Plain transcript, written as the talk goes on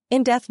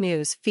In-depth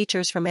news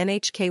features from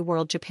NHK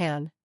World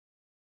Japan.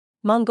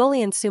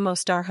 Mongolian sumo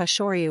star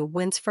Hoshoryu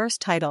wins first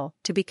title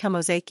to become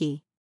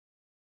Ozeki.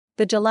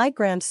 The July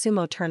Grand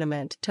Sumo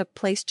Tournament took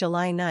place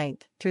July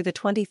 9th through the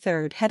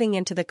 23rd. Heading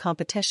into the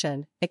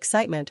competition,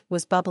 excitement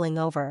was bubbling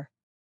over.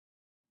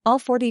 All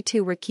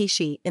 42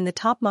 rikishi in the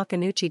top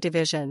Makunouchi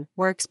division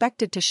were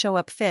expected to show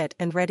up fit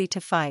and ready to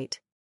fight.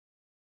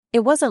 It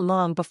wasn't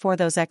long before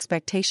those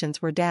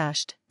expectations were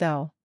dashed,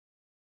 though.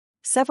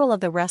 Several of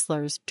the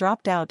wrestlers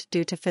dropped out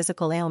due to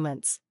physical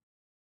ailments.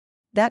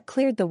 That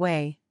cleared the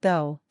way,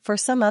 though, for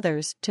some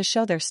others to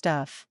show their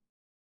stuff.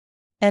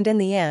 And in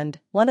the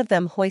end, one of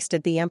them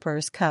hoisted the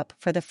Emperor's Cup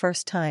for the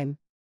first time,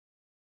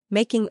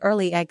 making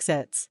early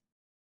exits.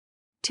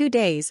 2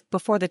 days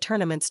before the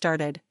tournament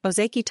started,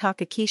 Ozeki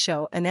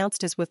Takakisho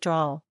announced his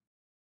withdrawal.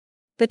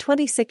 The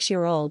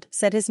 26-year-old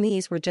said his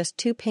knees were just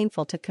too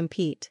painful to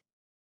compete.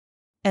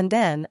 And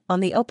then, on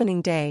the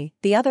opening day,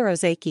 the other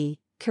Ozeki,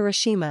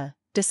 Kirishima,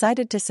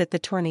 decided to sit the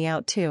tourney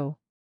out too.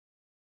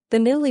 The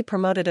newly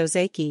promoted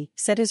Ozeki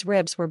said his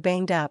ribs were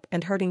banged up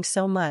and hurting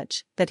so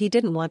much that he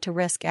didn't want to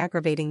risk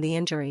aggravating the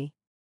injury.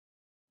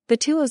 The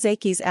two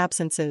Ozeki's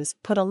absences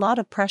put a lot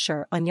of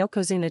pressure on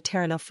Yokozuna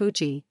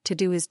Terunofuji to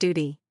do his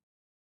duty.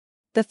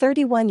 The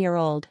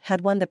 31-year-old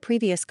had won the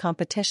previous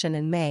competition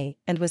in May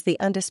and was the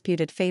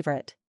undisputed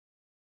favorite.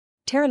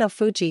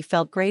 Terunofuji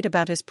felt great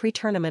about his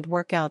pre-tournament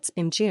workouts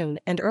in June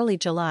and early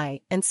July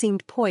and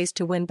seemed poised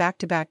to win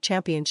back-to-back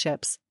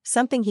championships,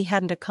 something he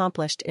hadn't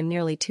accomplished in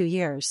nearly 2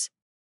 years.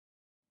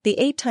 The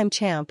 8-time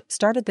champ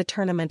started the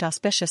tournament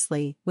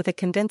auspiciously with a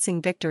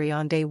convincing victory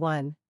on day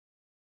 1.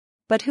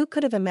 But who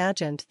could have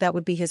imagined that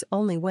would be his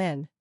only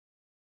win?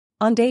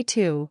 On day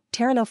 2,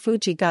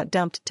 Terunofuji got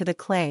dumped to the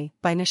clay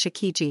by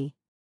Nishikiji.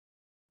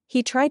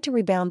 He tried to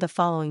rebound the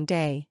following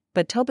day,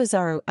 but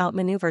Tobizaru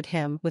outmaneuvered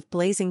him with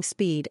blazing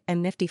speed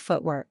and nifty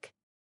footwork.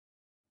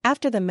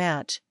 After the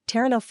match,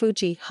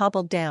 Terunofuji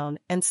hobbled down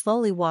and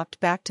slowly walked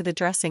back to the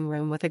dressing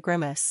room with a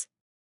grimace.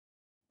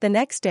 The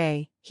next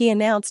day, he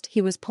announced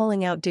he was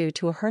pulling out due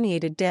to a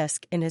herniated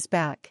disc in his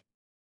back.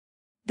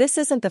 This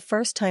isn't the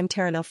first time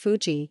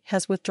Terunofuji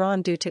has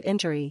withdrawn due to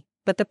injury,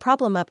 but the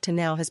problem up to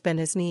now has been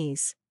his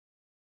knees.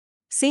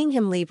 Seeing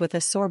him leave with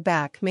a sore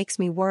back makes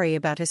me worry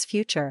about his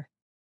future.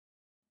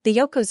 The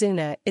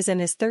Yokozuna is in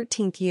his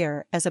 13th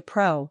year as a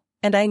pro,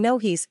 and I know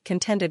he's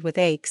contended with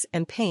aches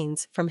and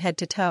pains from head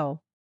to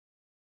toe.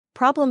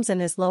 Problems in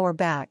his lower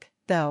back,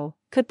 though,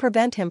 could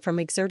prevent him from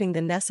exerting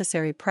the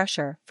necessary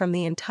pressure from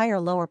the entire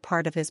lower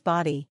part of his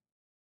body.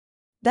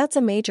 That's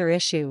a major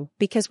issue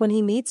because when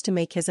he needs to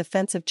make his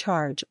offensive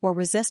charge or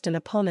resist an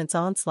opponent's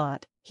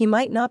onslaught, he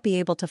might not be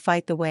able to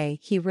fight the way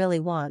he really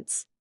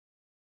wants.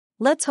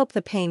 Let's hope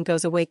the pain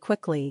goes away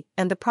quickly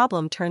and the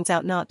problem turns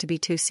out not to be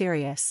too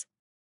serious.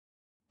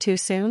 Too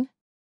soon?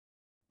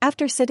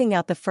 After sitting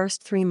out the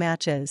first 3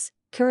 matches,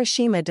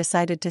 Kirishima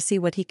decided to see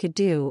what he could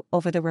do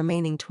over the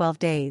remaining 12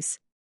 days.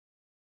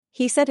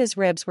 He said his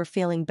ribs were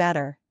feeling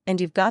better,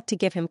 and you've got to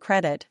give him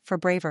credit for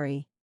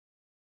bravery.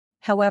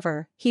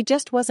 However, he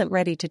just wasn't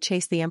ready to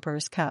chase the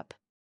Emperor's Cup.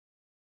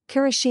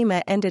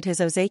 Kirishima ended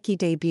his Ozeki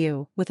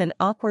debut with an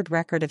awkward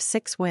record of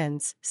 6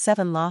 wins,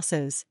 7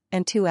 losses,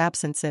 and 2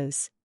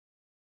 absences.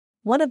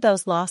 One of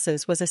those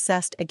losses was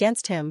assessed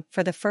against him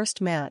for the first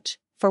match,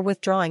 for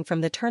withdrawing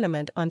from the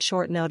tournament on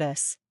short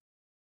notice.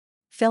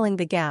 Filling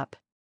the gap.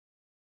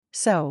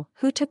 So,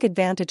 who took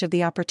advantage of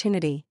the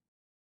opportunity?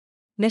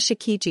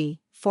 Nishikiji,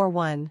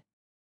 4-1.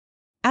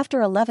 After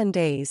 11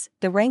 days,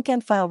 the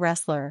rank-and-file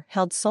wrestler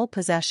held sole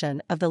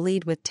possession of the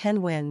lead with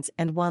 10 wins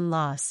and 1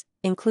 loss,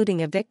 including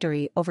a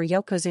victory over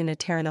Yokozuna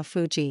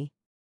Terunofuji.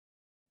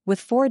 With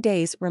 4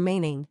 days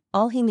remaining,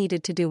 all he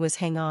needed to do was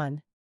hang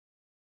on.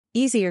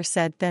 Easier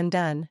said than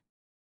done.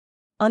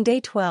 On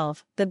day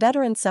 12, the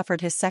veteran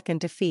suffered his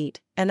second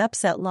defeat, an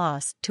upset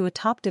loss to a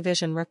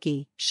top-division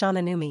rookie,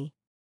 Shinonumi.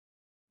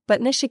 But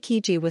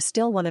Nishikiji was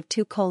still one of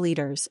 2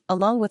 co-leaders,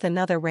 along with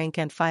another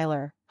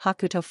rank-and-filer,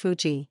 Hakuto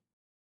Fuji.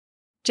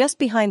 Just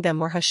behind them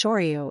were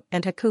Hoshoryu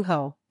and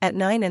Hakuho, at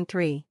 9 and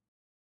 3.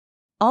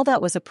 All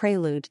that was a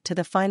prelude to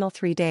the final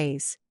 3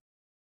 days.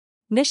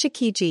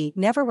 Nishikiji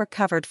never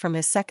recovered from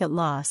his second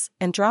loss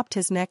and dropped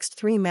his next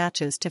 3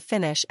 matches to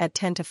finish at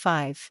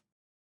 10-5.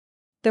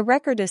 The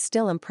record is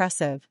still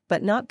impressive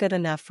but not good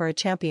enough for a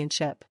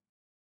championship.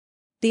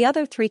 The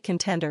other 3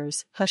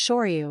 contenders,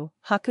 Hoshoryu,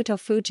 Hakuto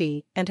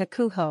Fuji, and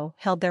Hakuho,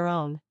 held their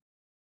own.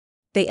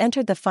 They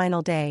entered the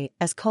final day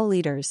as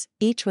co-leaders,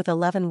 each with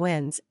 11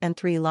 wins and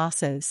 3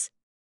 losses.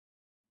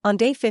 On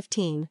day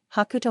 15,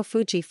 Hakuto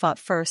Fuji fought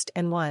first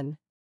and won.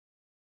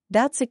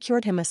 That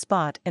secured him a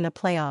spot in a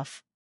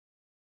playoff.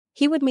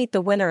 He would meet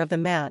the winner of the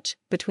match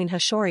between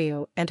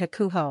Hoshoryu and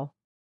Hakuho.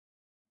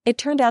 It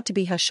turned out to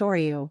be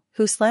Hoshoryu,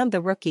 who slammed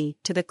the rookie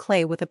to the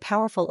clay with a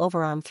powerful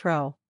overarm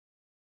throw.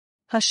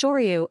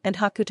 Hoshoryu and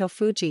Hakuto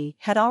Fuji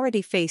had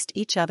already faced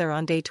each other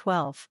on day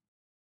 12.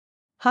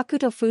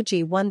 Hakuto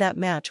Fuji won that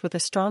match with a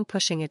strong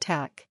pushing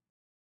attack.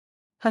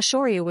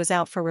 Hoshoryu was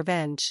out for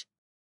revenge.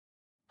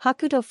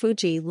 Hakuto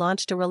Fuji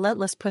launched a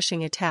relentless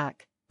pushing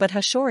attack, but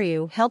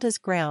Hoshoryu held his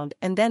ground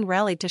and then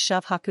rallied to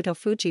shove Hakuto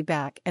Fuji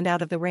back and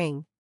out of the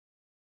ring.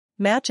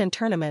 Match and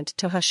tournament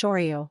to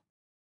Hoshoryu.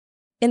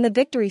 In the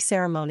victory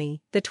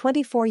ceremony, the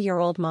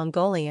 24-year-old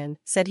Mongolian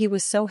said he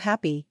was so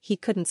happy he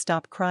couldn't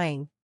stop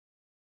crying.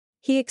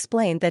 He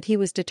explained that he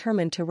was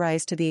determined to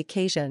rise to the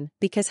occasion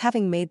because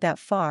having made that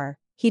far,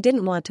 he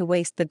didn't want to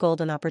waste the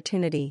golden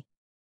opportunity.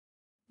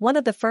 One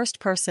of the first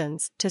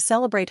persons to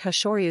celebrate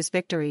Hoshoryu's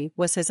victory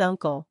was his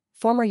uncle,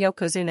 former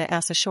Yokozuna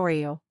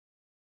Hoshoryu.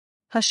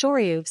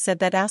 Hoshoryu said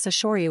that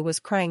Hoshoryu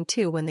was crying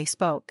too when they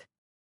spoke.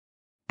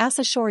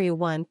 Hoshoryu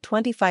won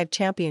 25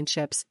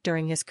 championships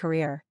during his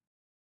career.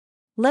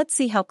 Let's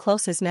see how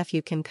close his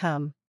nephew can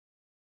come.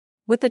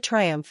 With the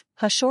triumph,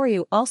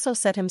 Hoshoryu also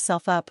set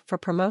himself up for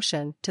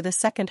promotion to the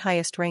second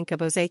highest rank of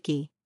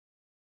Ozeki.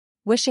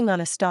 Wishing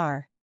on a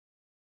star.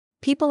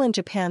 People in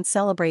Japan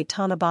celebrate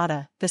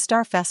Tanabata, the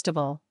Star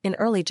Festival, in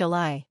early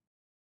July.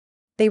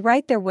 They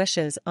write their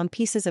wishes on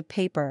pieces of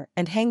paper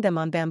and hang them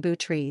on bamboo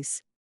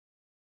trees.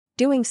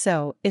 Doing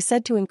so is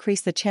said to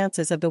increase the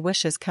chances of the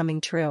wishes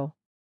coming true.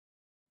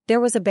 There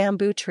was a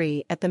bamboo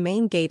tree at the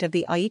main gate of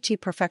the Aichi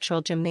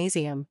Prefectural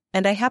Gymnasium,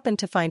 and I happened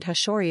to find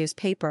Hoshoryu's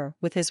paper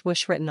with his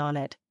wish written on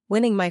it,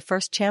 winning my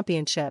first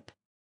championship.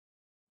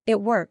 It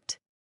worked.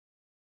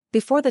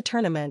 Before the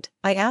tournament,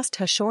 I asked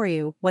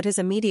Hoshoryu what his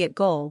immediate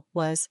goal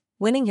was,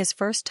 winning his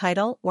first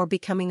title or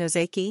becoming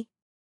Ozeki?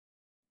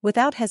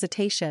 Without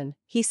hesitation,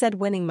 he said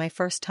winning my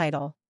first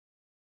title.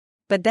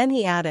 But then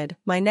he added,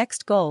 my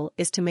next goal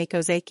is to make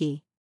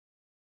Ozeki.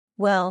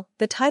 Well,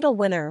 the title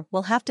winner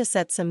will have to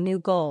set some new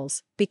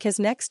goals, because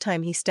next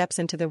time he steps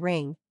into the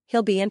ring,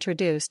 he'll be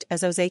introduced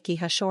as Ozeki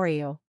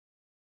Hoshoryu.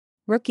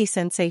 Rookie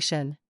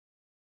sensation.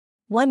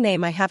 One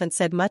name I haven't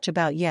said much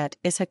about yet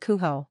is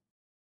Hakuho.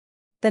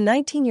 The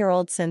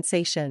 19-year-old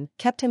sensation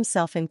kept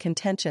himself in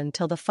contention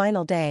till the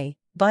final day,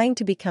 vying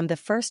to become the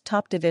first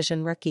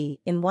top-division rookie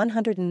in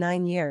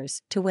 109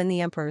 years to win the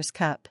Emperor's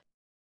Cup.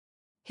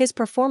 His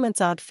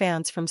performance awed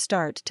fans from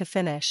start to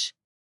finish.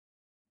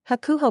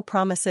 Hakuho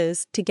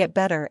promises to get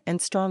better and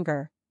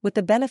stronger, with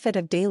the benefit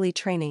of daily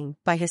training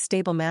by his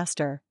stable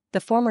master, the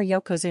former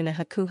Yokozuna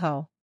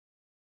Hakuho.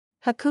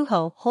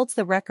 Hakuho holds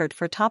the record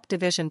for top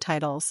division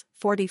titles,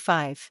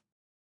 45.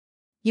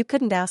 You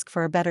couldn't ask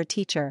for a better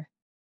teacher.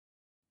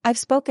 I've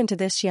spoken to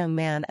this young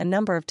man a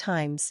number of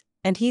times,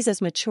 and he's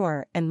as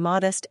mature and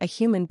modest a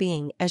human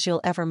being as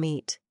you'll ever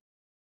meet.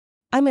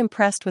 I'm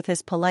impressed with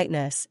his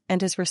politeness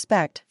and his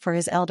respect for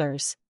his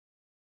elders.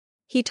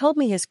 He told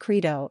me his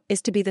credo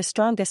is to be the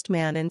strongest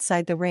man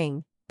inside the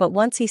ring, but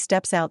once he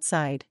steps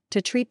outside,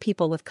 to treat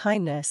people with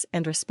kindness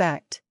and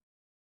respect.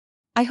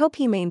 I hope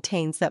he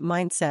maintains that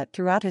mindset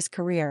throughout his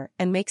career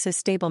and makes his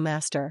stable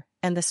master,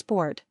 and the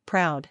sport,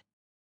 proud.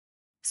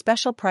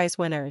 Special prize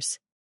winners.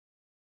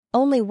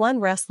 Only one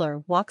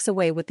wrestler walks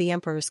away with the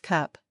Emperor's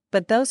Cup,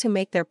 but those who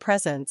make their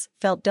presents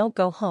felt don't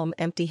go home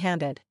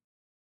empty-handed.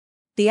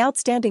 The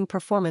Outstanding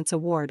Performance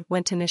Award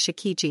went to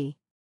Nishikiji.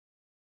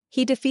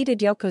 He defeated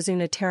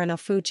Yokozuna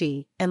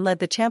Terunofuji and led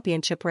the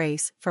championship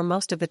race for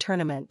most of the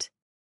tournament.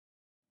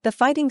 The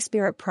Fighting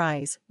Spirit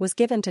Prize was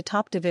given to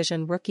top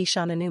division rookie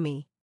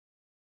Shinonumi.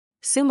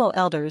 Sumo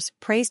elders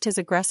praised his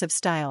aggressive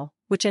style,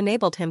 which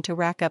enabled him to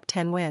rack up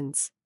 10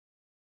 wins.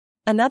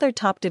 Another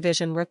top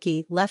division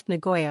rookie left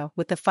Nagoya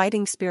with the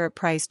Fighting Spirit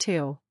Prize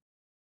too.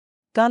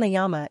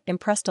 Ganayama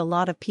impressed a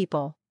lot of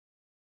people.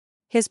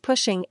 His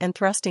pushing and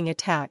thrusting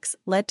attacks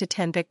led to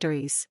 10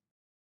 victories.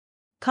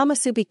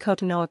 Kamasubi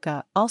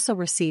Kotonooka also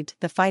received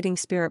the Fighting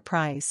Spirit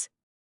Prize.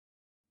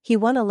 He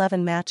won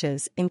 11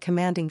 matches in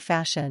commanding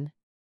fashion.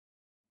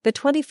 The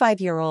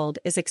 25-year-old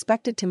is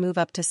expected to move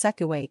up to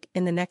Sekuweight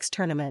in the next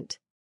tournament.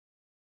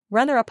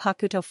 Runner-up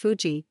Hakuto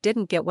Fuji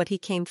didn't get what he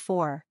came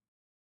for.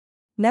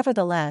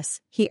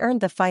 Nevertheless, he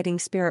earned the Fighting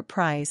Spirit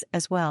Prize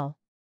as well.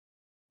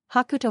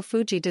 Hakuto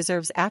Fuji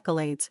deserves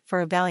accolades for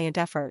a valiant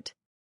effort.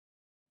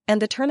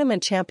 And the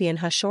tournament champion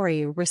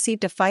Hoshoryu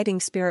received a Fighting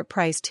Spirit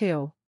Prize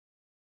too.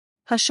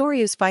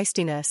 Hoshoryu's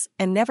feistiness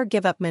and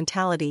never-give-up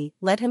mentality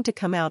led him to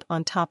come out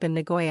on top in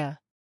Nagoya.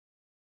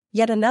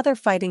 Yet another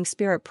Fighting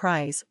Spirit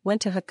Prize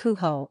went to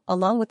Hakuho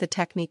along with the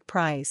Technique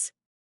Prize.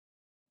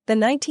 The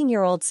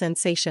 19-year-old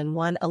sensation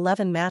won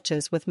 11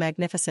 matches with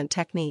magnificent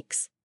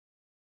techniques.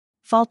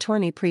 Fall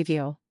Tourney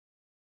Preview.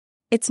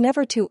 It's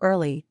never too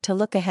early to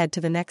look ahead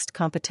to the next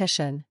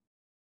competition.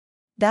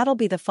 That'll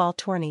be the Fall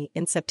Tourney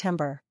in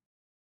September.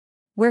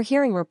 We're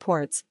hearing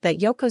reports that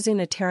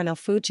Yokozuna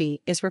Terunofuji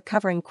is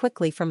recovering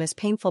quickly from his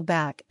painful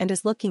back and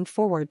is looking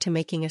forward to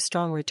making a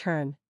strong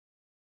return.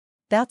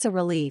 That's a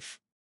relief.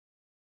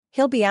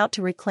 He'll be out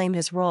to reclaim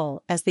his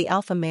role as the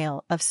alpha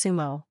male of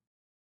sumo.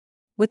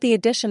 With the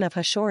addition of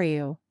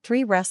Hoshoryu,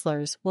 3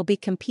 wrestlers will be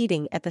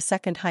competing at the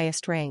second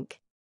highest rank.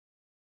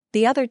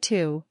 The other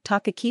 2,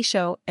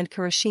 Takakisho and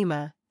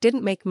Kurashima,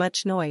 didn't make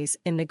much noise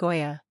in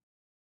Nagoya.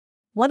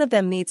 One of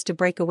them needs to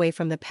break away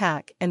from the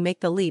pack and make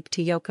the leap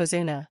to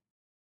Yokozuna.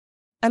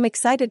 I'm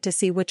excited to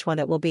see which one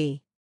it will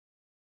be.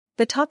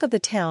 The talk of the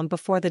town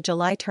before the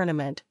July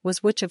tournament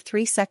was which of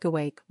 3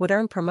 Sekuweight would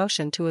earn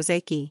promotion to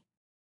Ozeki.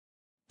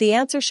 The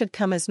answer should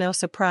come as no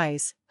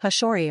surprise,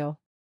 Hoshoryu.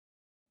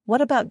 What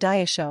about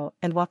Daisho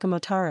and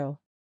Wakamotaru?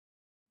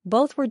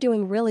 Both were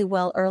doing really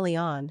well early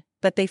on,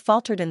 but they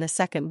faltered in the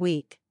second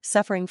week,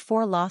 suffering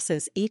 4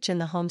 losses each in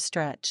the home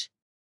stretch.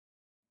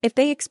 If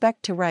they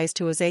expect to rise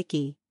to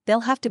Ozeki,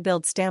 they'll have to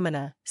build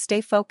stamina, stay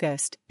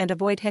focused, and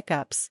avoid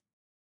hiccups.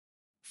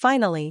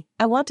 Finally,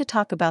 I want to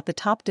talk about the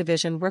top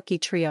division rookie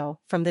trio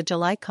from the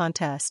July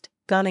contest,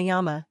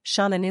 Ganayama,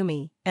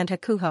 Shinonumi, and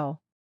Hakuho.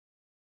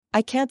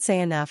 I can't say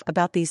enough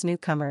about these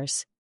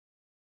newcomers.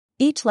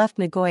 Each left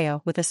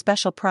Nagoya with a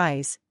special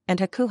prize, and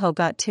Hakuho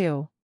got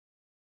 2.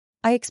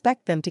 I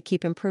expect them to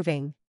keep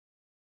improving.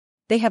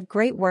 They have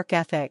great work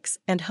ethics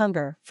and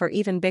hunger for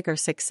even bigger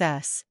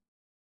success.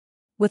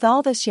 With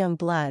all this young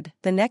blood,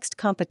 the next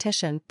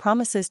competition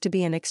promises to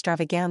be an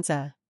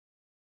extravaganza.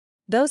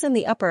 Those in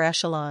the upper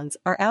echelons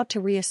are out to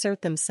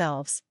reassert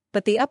themselves,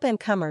 but the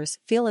up-and-comers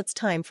feel it's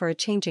time for a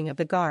changing of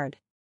the guard.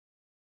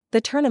 The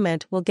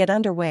tournament will get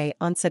underway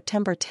on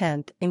September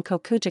 10th in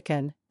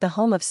Kokujikan, the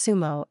home of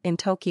sumo in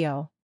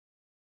Tokyo.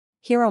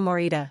 Hiro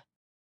Morita.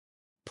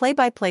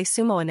 Play-by-play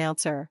sumo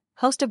announcer,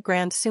 host of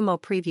Grand Sumo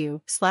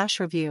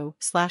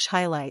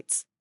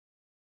Preview/Review/Highlights.